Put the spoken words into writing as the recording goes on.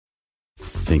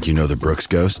Think you know the Brooks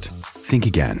Ghost? Think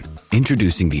again.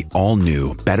 Introducing the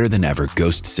all-new, better-than-ever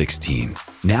Ghost 16.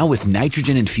 Now with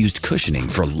nitrogen-infused cushioning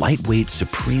for lightweight,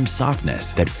 supreme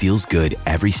softness that feels good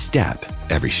every step,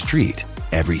 every street,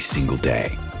 every single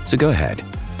day. So go ahead,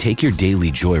 take your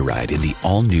daily joyride in the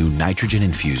all-new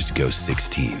nitrogen-infused Ghost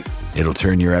 16. It'll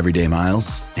turn your everyday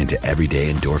miles into everyday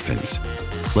endorphins.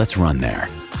 Let's run there.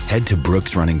 Head to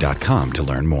brooksrunning.com to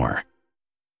learn more.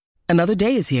 Another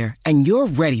day is here, and you're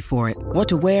ready for it. What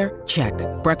to wear? Check.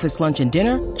 Breakfast, lunch, and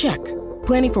dinner? Check.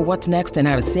 Planning for what's next and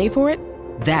how to save for it?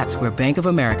 That's where Bank of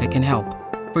America can help.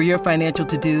 For your financial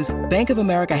to-dos, Bank of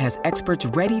America has experts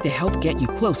ready to help get you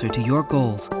closer to your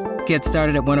goals. Get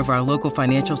started at one of our local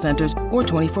financial centers or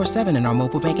 24/7 in our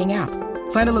mobile banking app.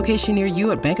 Find a location near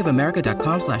you at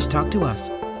bankofamerica.com/talktous.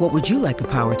 What would you like the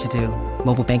power to do?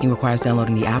 Mobile banking requires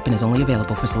downloading the app and is only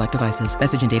available for select devices.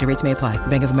 Message and data rates may apply.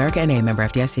 Bank of America N.A., member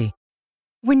FDIC.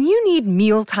 When you need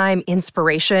mealtime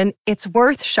inspiration, it's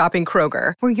worth shopping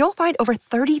Kroger, where you'll find over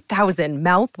 30,000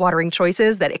 mouth-watering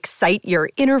choices that excite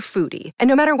your inner foodie. And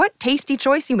no matter what tasty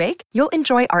choice you make, you'll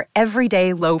enjoy our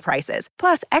everyday low prices,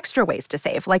 plus extra ways to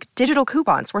save, like digital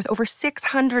coupons worth over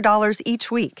 $600 each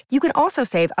week. You can also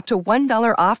save up to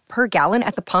 $1 off per gallon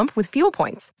at the pump with fuel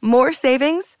points. More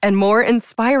savings and more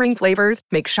inspiring flavors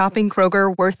make shopping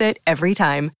Kroger worth it every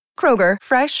time. Kroger,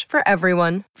 fresh for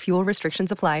everyone. Fuel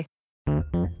restrictions apply.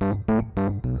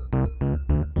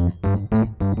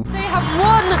 They have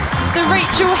won the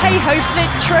Rachel Hayhoe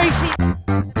Flint Trophy.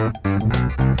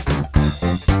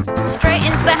 Straight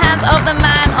into the hands of the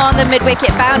man on the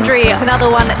mid-wicket boundary. Another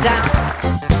one down.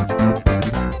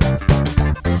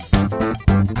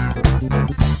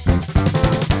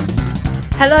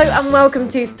 Hello and welcome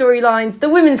to Storylines, the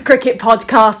women's cricket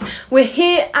podcast. We're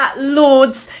here at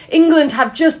Lord's. England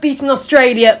have just beaten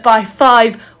Australia by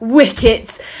 5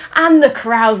 wickets and the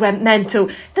crowd went mental.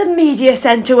 The media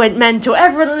centre went mental.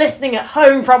 Everyone listening at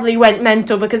home probably went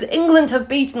mental because England have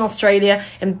beaten Australia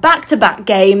in back-to-back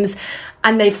games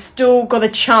and they've still got a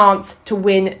chance to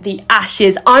win the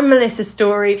Ashes. I'm Melissa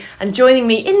Story, and joining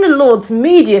me in the Lord's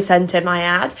Media Centre, my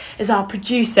ad, is our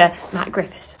producer, Matt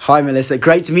Griffiths. Hi Melissa,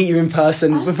 great to meet you in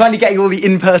person. We're finally getting all the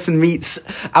in-person meets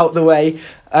out the way,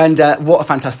 and what a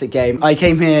fantastic game. I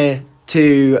came here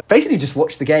to basically just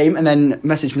watch the game and then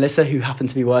message Melissa, who happened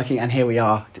to be working, and here we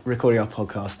are recording our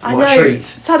podcast. I what know. A treat.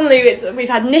 Suddenly we've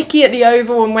had Nikki at the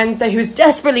Oval on Wednesday, who was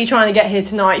desperately trying to get here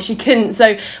tonight. She couldn't,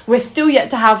 so we're still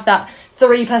yet to have that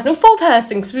 3-person or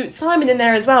 4-person, because Simon in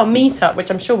there as well, meet up,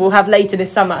 which I'm sure we'll have later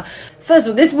this summer. First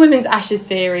of all, this Women's Ashes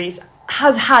series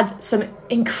has had some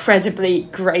incredibly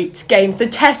great games. The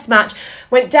test match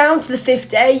went down to the 5th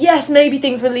day. Yes, maybe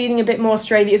things were leaning a bit more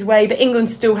Australia's way, but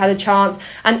England still had a chance,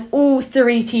 and all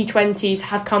 3 T20s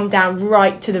have come down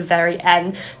right to the very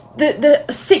end. The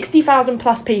 60,000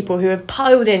 plus people who have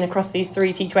piled in across these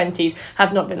 3 T20s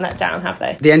have not been let down, have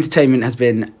they? The entertainment has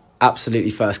been absolutely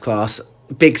first class.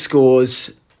 Big scores,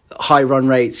 high run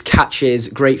rates, catches,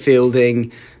 great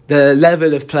fielding. The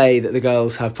level of play that the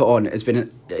girls have put on has been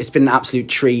an absolute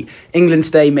treat. England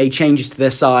today made changes to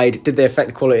their side. Did they affect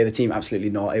the quality of the team? Absolutely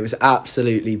not. It was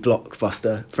absolutely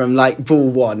blockbuster from ball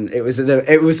one. It was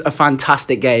a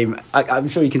fantastic game. I'm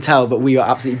sure you can tell, but we were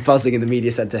absolutely buzzing in the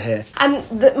media centre here. And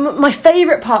my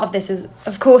favourite part of this is,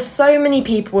 of course, so many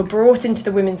people were brought into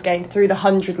the women's game through the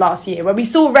 100 last year, where we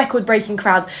saw record-breaking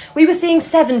crowds. We were seeing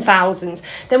 7,000.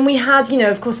 Then we had,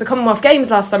 of course, the Commonwealth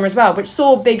Games last summer as well, which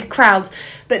saw big crowds.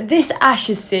 But this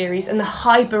Ashes series and the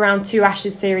hype around 2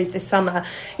 Ashes series this summer,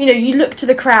 you look to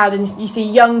the crowd and you see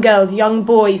young girls, young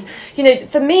boys.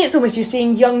 For me, it's almost you're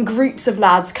seeing young groups of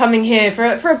lads coming here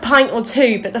for a pint or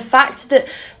two. But the fact that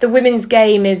the women's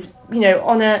game is,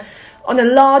 on a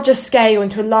larger scale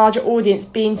and to a larger audience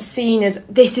being seen as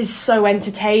this is so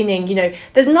entertaining,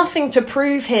 there's nothing to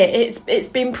prove here. It's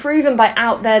been proven by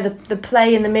out there, the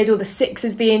play in the middle, the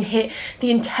sixes being hit,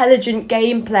 the intelligent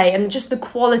gameplay, and just the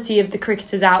quality of the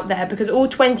cricketers out there, because all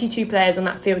 22 players on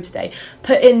that field today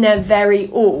put in their very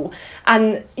all.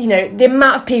 And, the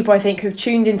amount of people I think who've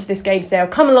tuned into this game today or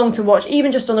come along to watch,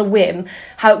 even just on a whim,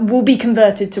 will be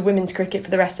converted to women's cricket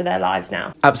for the rest of their lives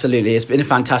now. Absolutely. It's been a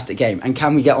fantastic game. And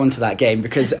can we get on to that game?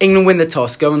 Because England win the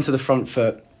toss, go onto the front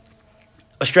foot.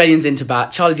 Australians into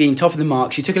bat. Charlie Dean, top of the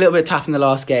mark. She took a little bit of tap in the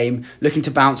last game, looking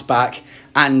to bounce back.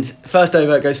 And first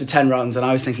over, it goes for 10 runs. And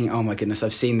I was thinking, oh my goodness,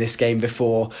 I've seen this game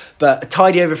before. But a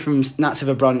tidy over from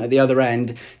Natsiva Brunt at the other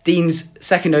end. Dean's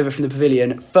second over from the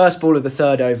pavilion. First ball of the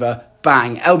third over.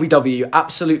 Bang, LBW,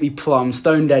 absolutely plumb,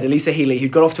 stone dead. Elisa Healy,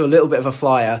 who'd got off to a little bit of a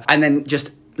flyer, and then just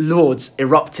Lords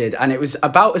erupted, and it was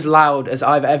about as loud as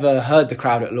I've ever heard the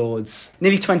crowd at Lords.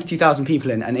 Nearly 22,000 people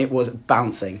in, and it was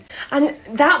bouncing. And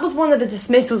that was one of the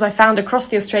dismissals I found across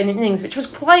the Australian innings, which was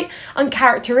quite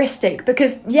uncharacteristic,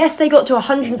 because yes, they got to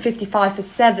 155 for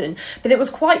 7, but it was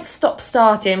quite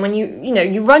stop-starting. When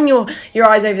you run your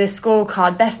eyes over this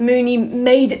scorecard, Beth Mooney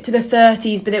made it to the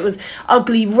 30s, but it was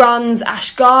ugly runs.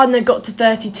 Ash Gardner got to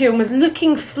 32 and was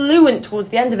looking fluent towards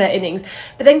the end of her innings,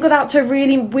 but then got out to a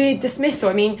really weird dismissal.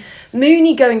 I mean,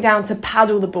 Mooney going down to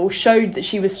paddle the ball showed that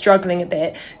she was struggling a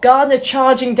bit. Gardner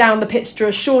charging down the pitch to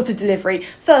a shorter delivery.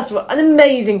 First of all, an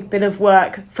amazing bit of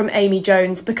work from Amy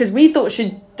Jones, because we thought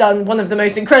she'd done one of the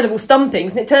most incredible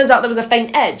stumpings, and it turns out there was a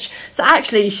faint edge. So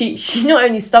actually, she not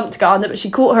only stumped Gardner, but she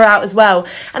caught her out as well.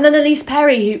 And then Elise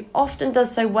Perry, who often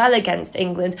does so well against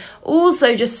England,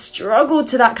 also just struggled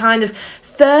to that kind of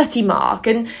 30 mark.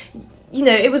 And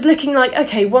it was looking like,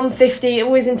 okay, 150,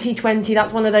 always in T20,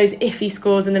 that's one of those iffy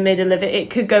scores in the middle of it. It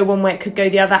could go one way, it could go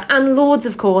the other. And Lords,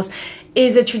 of course,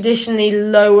 is a traditionally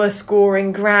lower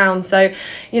scoring ground. So,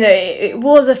 it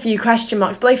was a few question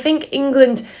marks. But I think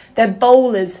England, their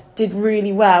bowlers did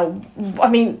really well. I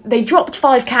mean, they dropped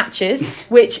 5 catches,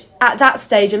 which at that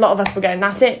stage, a lot of us were going,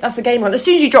 that's it, that's the game on. As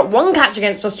soon as you drop 1 catch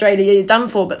against Australia, you're done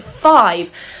for. But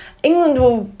 5... England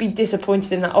will be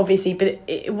disappointed in that, obviously, but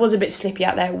it was a bit slippy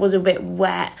out there. It was a bit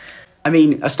wet. I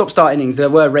mean, a stop-start innings, there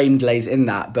were rain delays in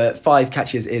that, but 5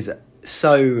 catches is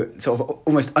so sort of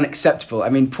almost unacceptable. I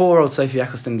mean, poor old Sophie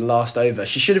Ecclestone, the last over.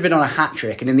 She should have been on a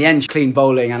hat-trick, and in the end, she clean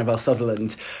bowling Annabelle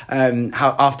Sutherland. It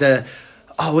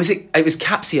was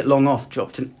Capsey at long off,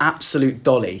 dropped an absolute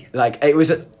dolly. Like, it was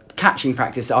a catching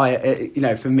practice,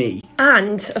 for me.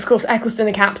 And, of course, Ecclestone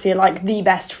and Capsey are like the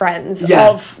best friends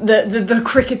of the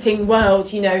cricketing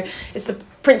world. It's the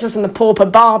Princess and the Pauper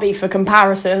Barbie for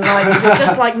comparison. Like, you're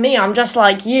just like me, I'm just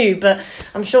like you, but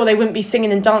I'm sure they wouldn't be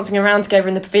singing and dancing around together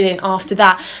in the pavilion after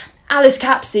that. Alice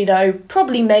Capsey, though,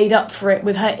 probably made up for it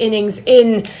with her innings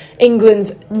in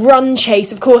England's run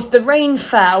chase. Of course, the rain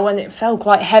fell, and it fell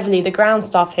quite heavily. The ground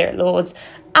staff here at Lords,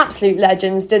 absolute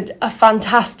legends, did a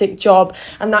fantastic job,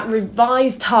 and that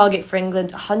revised target for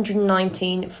England,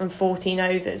 119 from 14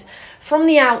 overs. From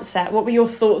the outset, what were your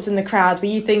thoughts in the crowd? Were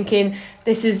you thinking,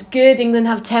 this is good, England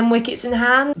have 10 wickets in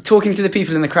hand? Talking to the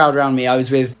people in the crowd around me, I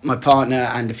was with my partner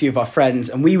and a few of our friends,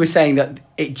 and we were saying that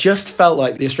it just felt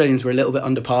like the Australians were a little bit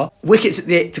under par. Wickets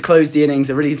to close the innings,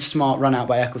 a really smart run out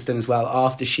by Ecclestone as well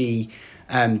after she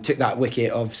took that wicket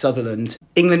of Sutherland.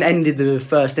 England ended the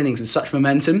first innings with such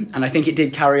momentum, and I think it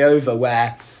did carry over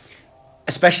where,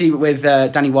 especially with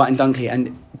Danny Wyatt and Dunkley,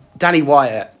 and Danny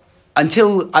Wyatt,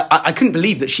 until I couldn't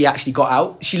believe that she actually got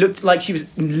out. She looked like she was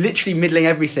literally middling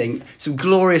everything, some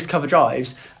glorious cover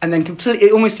drives, and then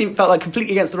it almost felt like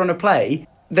completely against the run of play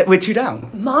that we're 2 down.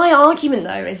 My argument,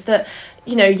 though, is that,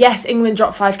 yes, England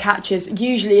dropped 5 catches.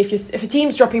 Usually, if a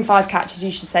team's dropping 5 catches,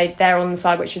 you should say they're on the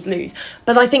side which should lose.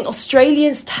 But I think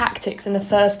Australia's tactics in the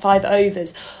first 5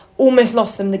 overs almost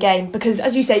lost them the game, because,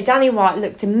 as you say, Danny Wyatt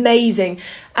looked amazing,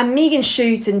 and Megan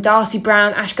Shute and Darcy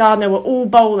Brown, Ash Gardner were all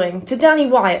bowling to Danny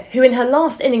Wyatt, who in her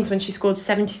last innings, when she scored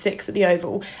 76 at the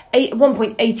Oval,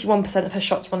 1.81% of her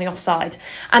shots were on the offside,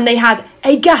 and they had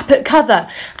a gap at cover,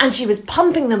 and she was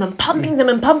pumping them and pumping them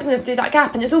and pumping them through that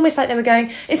gap, and it's almost like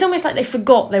they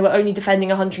forgot they were only defending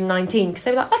 119, because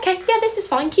they were like, okay, yeah, this is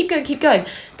fine, keep going.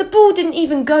 The ball didn't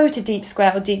even go to deep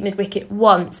square or deep mid-wicket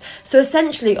once, so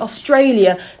essentially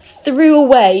Australia threw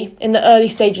away in the early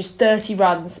stages 30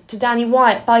 runs to Danny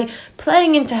Wyatt by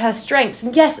playing into her strengths.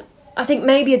 And yes, I think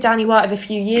maybe a Danny Wyatt of a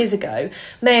few years ago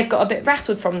may have got a bit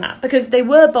rattled from that, because they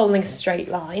were bowling a straight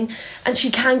line and she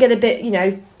can get a bit,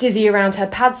 dizzy around her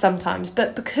pad sometimes.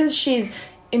 But because she's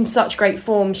in such great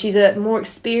form, she's a more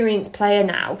experienced player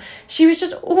now, she was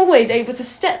just always able to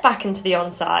step back into the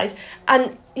onside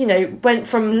and, went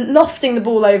from lofting the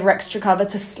ball over extra cover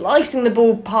to slicing the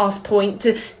ball past point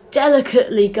to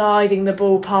delicately guiding the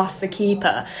ball past the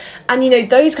keeper. And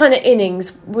those kind of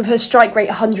innings with her strike rate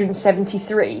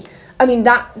 173, I mean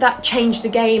that changed the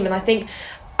game, and I think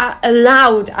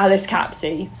allowed Alice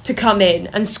Capsey to come in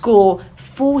and score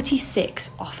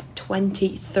 46 off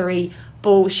 23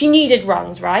 balls. She needed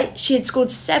runs, right? She had scored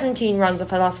 17 runs off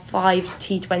her last 5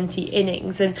 T20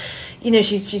 innings, and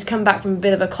she's come back from a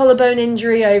bit of a collarbone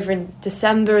injury over in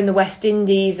December in the West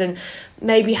Indies, and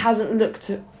maybe hasn't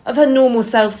looked of her normal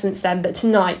self since then. But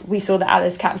tonight we saw the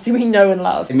Alice Capsey we know and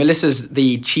love. Melissa's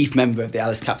the chief member of the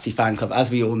Alice Capsey fan club,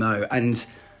 as we all know, and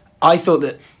I thought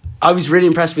that I was really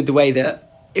impressed with the way that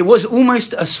it was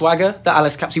almost a swagger that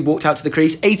Alice Capsey walked out to the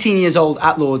crease. 18 years old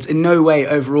at Lords, in no way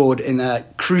overawed in a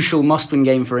crucial must-win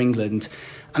game for England.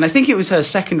 And I think it was her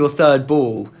second or third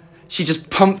ball. she just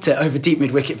pumped it over deep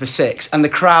mid-wicket for 6, and the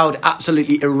crowd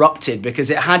absolutely erupted because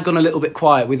it had gone a little bit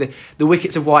quiet with the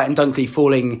wickets of White and Dunkley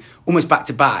falling almost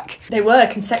back-to-back. They were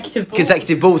consecutive balls.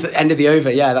 Consecutive balls at the end of the over,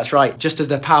 yeah, that's right. Just as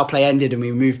the power play ended and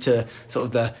we moved to sort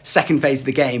of the second phase of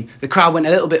the game, the crowd went a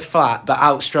little bit flat, but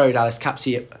outstrode Alice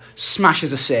Capsey,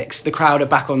 smashes a 6. The crowd are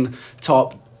back on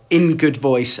top, in good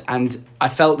voice, and I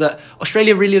felt that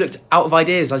Australia really looked out of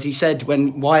ideas. As you said,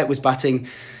 when Wyatt was batting,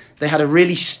 they had a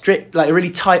really strict, like a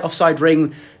really tight offside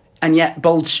ring, and yet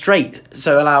bowled straight,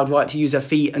 so allowed Wyatt to use her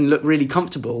feet and look really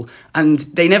comfortable, and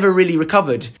they never really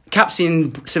recovered. Capsey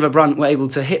and Siva Brunt were able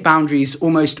to hit boundaries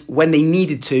almost when they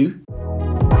needed to.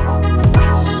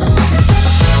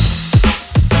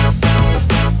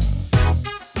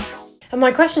 And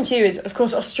my question to you is, of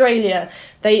course, Australia,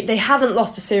 they haven't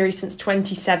lost a series since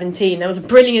 2017. There was a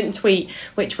brilliant tweet,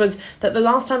 which was that the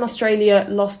last time Australia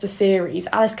lost a series,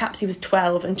 Alice Capsey was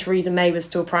 12 and Theresa May was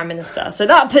still Prime Minister. So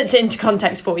that puts it into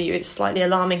context for you. It's slightly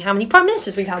alarming how many Prime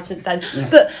Ministers we've had since then. Yeah.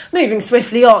 But moving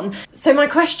swiftly on. So my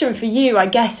question for you, I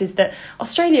guess, is that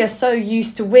Australia are so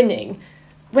used to winning,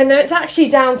 when it's actually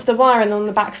down to the wire and on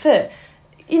the back foot,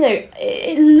 you know,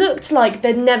 it looked like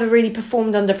they'd never really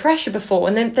performed under pressure before,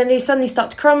 and then they suddenly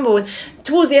start to crumble. And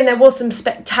towards the end, there was some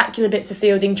spectacular bits of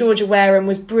fielding. Georgia Wareham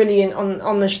was brilliant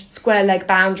on the square leg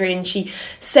boundary, and she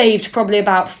saved probably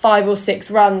about 5 or 6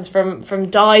 runs from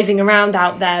diving around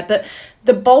out there. But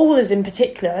the bowlers in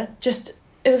particular,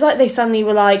 it was like they suddenly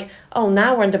were like, oh,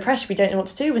 now we're under pressure, we don't know what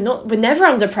to do. We're never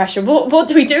under pressure. What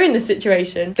do we do in this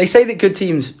situation? They say that good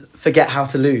teams forget how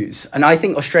to lose, and I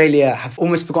think Australia have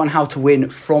almost forgotten how to win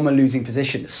from a losing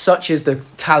position. Such is the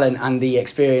talent and the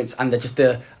experience and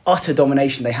the utter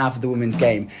domination they have of the women's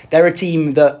game. They're a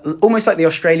team that, almost like the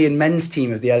Australian men's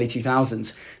team of the early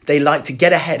 2000s, they like to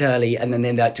get ahead early and then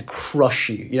they like to crush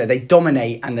you. You know, they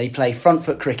dominate and they play front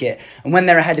foot cricket, and when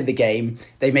they're ahead of the game,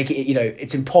 they make it, you know,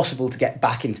 it's impossible to get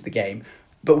back into the game.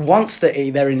 But once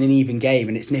they're in an even game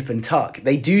and it's nip and tuck,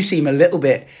 they do seem a little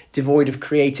bit devoid of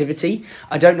creativity.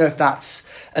 I don't know if that's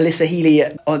Alyssa Healy.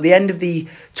 At the end of the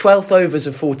 12th overs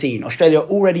of 14, Australia are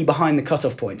already behind the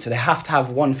cut-off point, so they have to have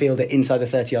one fielder inside the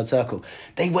 30-yard circle.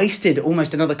 They wasted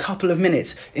almost another couple of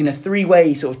minutes in a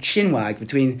 3-way sort of chinwag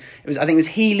between, I think it was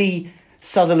Healy,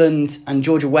 Sutherland and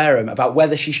Georgia Wareham about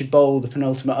whether she should bowl the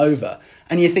penultimate over.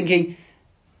 And you're thinking,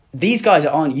 these guys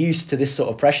aren't used to this sort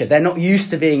of pressure. They're not used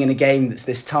to being in a game that's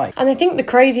this tight. And I think the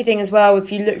crazy thing as well,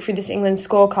 if you look through this England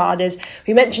scorecard, is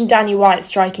we mentioned Danny White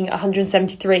striking at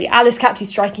 173, Alice Capsey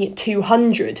striking at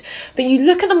 200. But you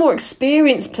look at the more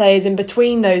experienced players in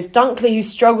between those. Dunkley, who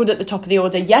struggled at the top of the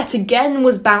order, yet again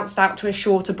was bounced out to a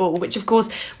shorter ball, which of course,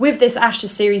 with this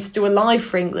Ashes series still alive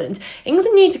for England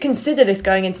need to consider this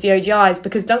going into the ODIs,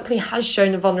 because Dunkley has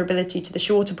shown a vulnerability to the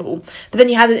shorter ball. But then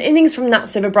you had an innings from Nat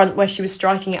Siva Brunt where she was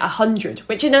striking at 100,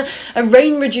 which in a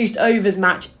rain-reduced overs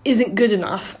match isn't good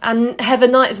enough. And Heather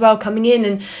Knight as well coming in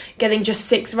and getting just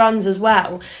 6 runs as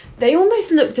well. They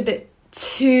almost looked a bit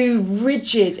too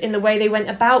rigid in the way they went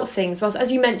about things. Whilst,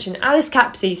 as you mentioned, Alice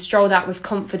Capsey strolled out with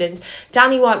confidence.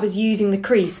 Danny White was using the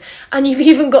crease. And you've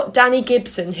even got Danny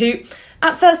Gibson, who,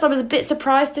 at first I was a bit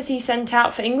surprised to see sent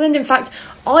out for England. In fact,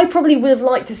 I probably would have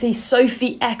liked to see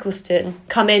Sophie Ecclestone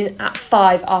come in at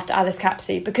 5 after Alice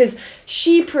Capsey, because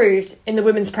she proved in the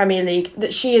Women's Premier League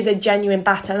that she is a genuine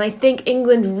batter, and I think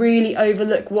England really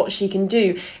overlook what she can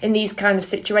do in these kind of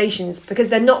situations because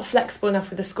they're not flexible enough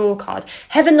with the scorecard.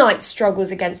 Heather Knight struggles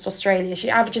against Australia.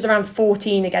 She averages around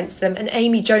 14 against them, and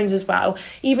Amy Jones as well,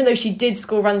 even though she did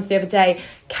score runs the other day,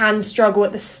 can struggle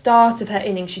at the start of her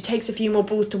innings. She takes a few more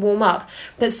balls to warm up,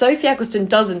 but Sophie Ecclestone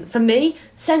doesn't. For me,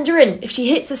 send her in. If she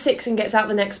hits a 6 and gets out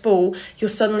the next ball, you're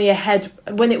suddenly ahead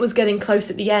when it was getting close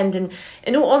at the end. And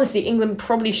in all honesty, England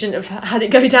probably shouldn't have had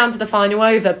it go down to the final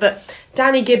over. But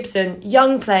Danny Gibson,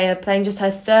 young player, playing just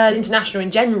her 3rd international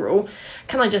in general,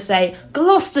 can I just say,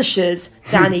 Gloucestershire's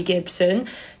Danny Gibson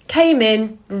came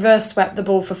in, reverse swept the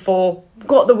ball for 4,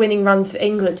 got the winning runs for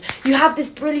England. You have this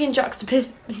brilliant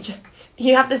juxtaposition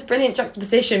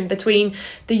between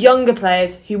the younger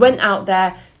players who went out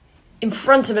there in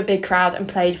front of a big crowd and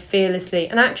played fearlessly,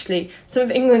 and actually some of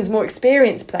England's more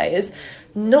experienced players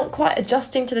not quite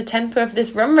adjusting to the tempo of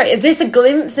this run rate. Is this a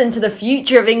glimpse into the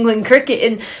future of England cricket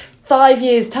in 5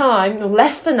 years' time, or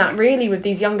less than that really, with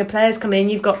these younger players coming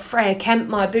in? You've got Freya Kemp,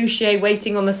 Maya Bouchier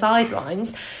waiting on the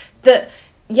sidelines. That,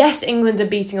 yes, England are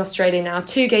beating Australia now,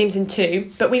 2 games in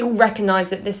 2, but we all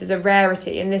recognise that this is a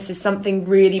rarity and this is something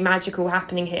really magical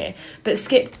happening here. But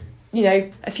skip,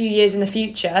 a few years in the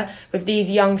future with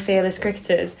these young, fearless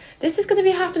cricketers, this is going to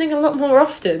be happening a lot more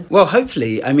often. Well,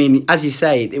 hopefully. I mean, as you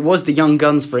say, it was the young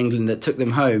guns for England that took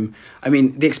them home. I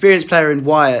mean, the experienced player in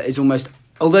Wire is almost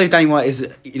although Danny White is,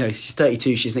 she's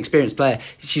 32, she's an experienced player,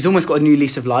 she's almost got a new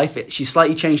lease of life. She's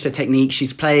slightly changed her technique.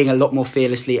 She's playing a lot more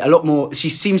fearlessly, she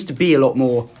seems to be a lot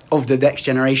more of the next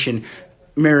generation,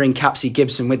 mirroring Capsey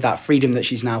Gibson with that freedom that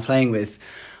she's now playing with.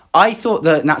 I thought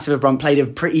that Natseva Brunt played a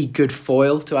pretty good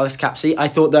foil to Alice Capsey. I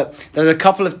thought that there were a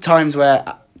couple of times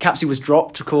where Capsey was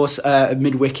dropped, of course,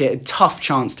 mid-wicket, a tough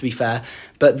chance to be fair.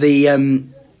 But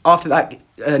after that,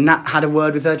 Nat had a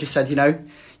word with her, just said,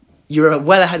 you're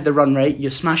well ahead of the run rate,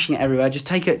 you're smashing it everywhere, just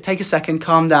take a second,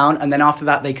 calm down. And then after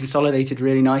that, they consolidated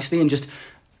really nicely and just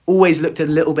always looked a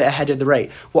little bit ahead of the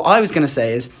rate. What I was going to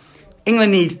say is,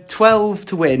 England need 12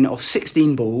 to win of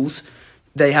 16 balls.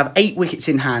 They have 8 wickets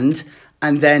in hand,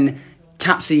 and then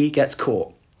Capsey gets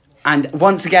caught. And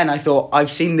once again, I thought, I've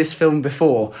seen this film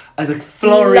before, as a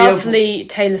flurry Lovely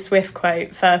Taylor Swift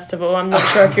quote, first of all. I'm not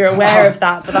sure if you're aware of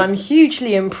that, but I'm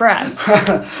hugely impressed.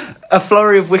 A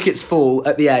flurry of wickets fall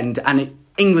at the end, and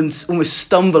England almost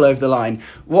stumble over the line.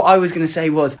 What I was going to say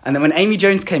was, and then when Amy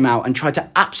Jones came out and tried to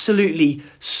absolutely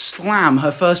slam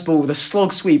her first ball with a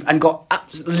slog sweep and got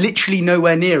literally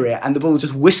nowhere near it, and the ball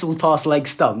just whistled past leg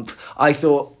stump, I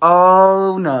thought,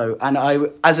 oh no. And I,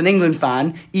 as an England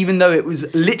fan, even though it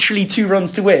was literally 2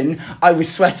 runs to win, I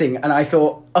was sweating, and I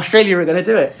thought, Australia are going to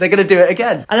do it. They're going to do it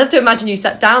again. I love to imagine you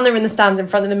sat down there in the stands in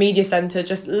front of the media centre,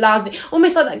 just loudly,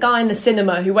 almost like that guy in the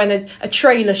cinema who, when a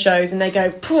trailer shows and they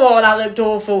go, "Oh, that looked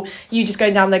awful," you just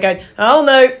going down there going, "Oh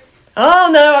no,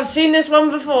 I've seen this one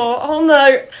before, oh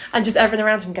no," and just everyone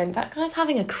around him going, "That guy's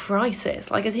having a crisis,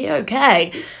 like, is he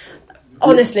okay?"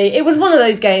 Honestly, it was one of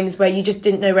those games where you just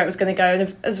didn't know where it was going to go,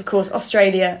 and as of course,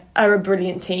 Australia are a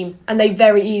brilliant team, and they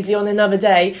very easily, on another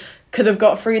day, could have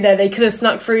got through there. They could have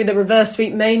snuck through. The reverse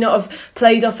sweep may not have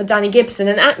played off for Danny Gibson.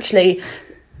 And actually,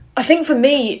 I think for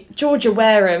me, Georgia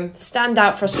Wareham stand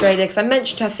out for Australia because I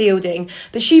mentioned her fielding,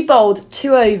 but she bowled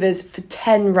 2 overs for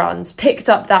 10 runs, picked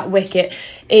up that wicket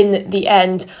in the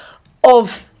end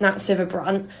of Natseva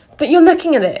Brunt. But you're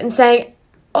looking at it and saying,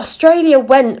 Australia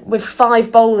went with 5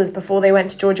 bowlers before they went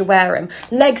to Georgia Wareham.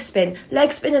 Leg spin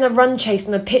and a run chase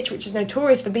on a pitch which is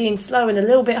notorious for being slow and a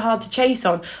little bit hard to chase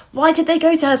on. Why did they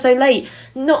go to her so late?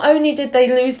 Not only did they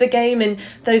lose the game in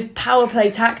those power play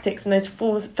tactics in those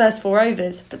first 4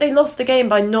 overs, but they lost the game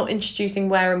by not introducing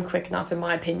Wareham quick enough, in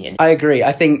my opinion. I agree.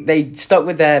 I think they stuck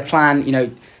with their plan.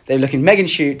 They were looking Megan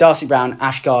Shute, Darcy Brown,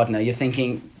 Ash Gardner. You're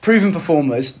thinking proven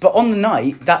performers, but on the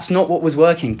night, that's not what was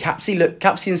working. Capsey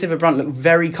and Siva Brunt looked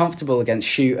very comfortable against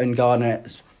Shute and Gardner,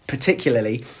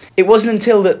 particularly. It wasn't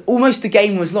until that almost the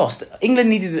game was lost. England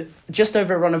needed just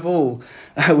over a run of ball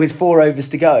with 4 overs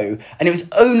to go, and it was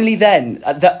only then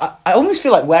that I almost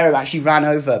feel like Wareham actually ran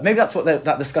over. Maybe that's what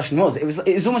that discussion was. It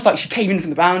was almost like she came in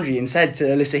from the boundary and said to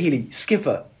Alyssa Healy,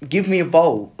 "Skipper, give me a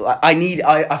bowl.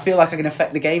 I feel like I can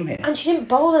affect the game here." And she didn't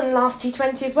bowl in the last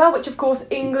T20 as well, which of course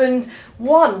England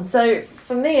won. So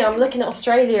for me, I'm looking at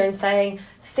Australia and saying,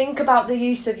 think about the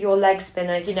use of your leg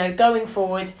spinner, going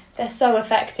forward. They're so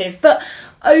effective. But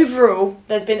overall,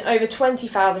 there's been over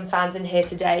 20,000 fans in here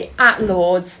today at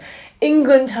Lord's.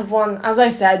 England have won, as I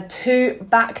said, 2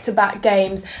 back-to-back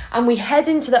games, and we head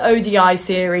into the ODI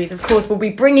series. Of course, we'll be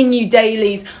bringing you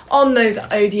dailies on those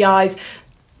ODIs.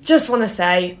 Just want to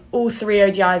say, all 3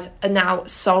 ODIs are now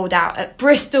sold out at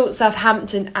Bristol,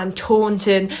 Southampton and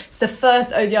Taunton. It's the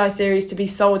first ODI series to be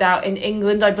sold out in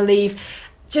England, I believe.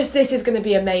 Just this is going to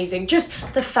be amazing. Just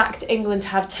the fact England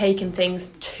have taken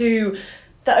things to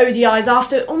the ODIs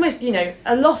after almost,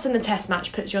 a loss in the test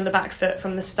match puts you on the back foot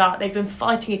from the start. They've been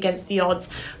fighting against the odds,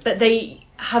 but they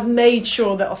have made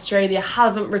sure that Australia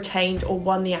haven't retained or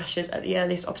won the Ashes at the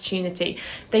earliest opportunity.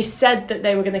 They said that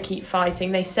they were going to keep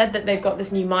fighting. They said that they've got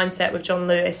this new mindset with John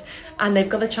Lewis, and they've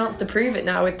got a chance to prove it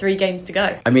now with 3 games to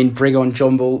go. Bring on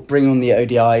John Ball, bring on the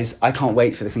ODIs. I can't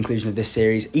wait for the conclusion of this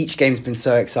series. Each game's been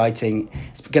so exciting.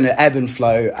 It's going to ebb and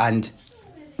flow, and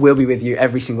we'll be with you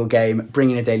every single game,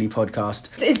 bringing a daily podcast.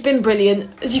 It's been brilliant.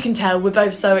 As you can tell, we're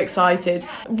both so excited.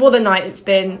 What a night it's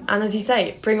been. And as you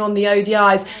say, bring on the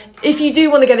ODIs. If you do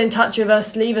want to get in touch with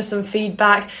us, leave us some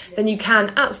feedback, then you can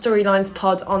at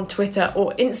StorylinesPod on Twitter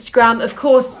or Instagram. Of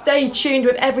course, stay tuned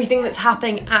with everything that's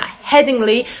happening at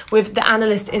Headingley with the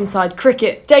Analyst Inside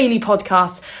Cricket daily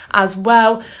podcast as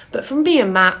well. But from me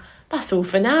and Matt, that's all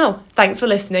for now. Thanks for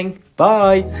listening.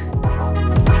 Bye.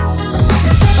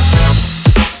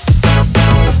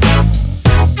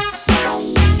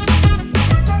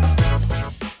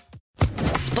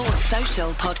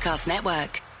 Social Podcast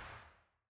Network.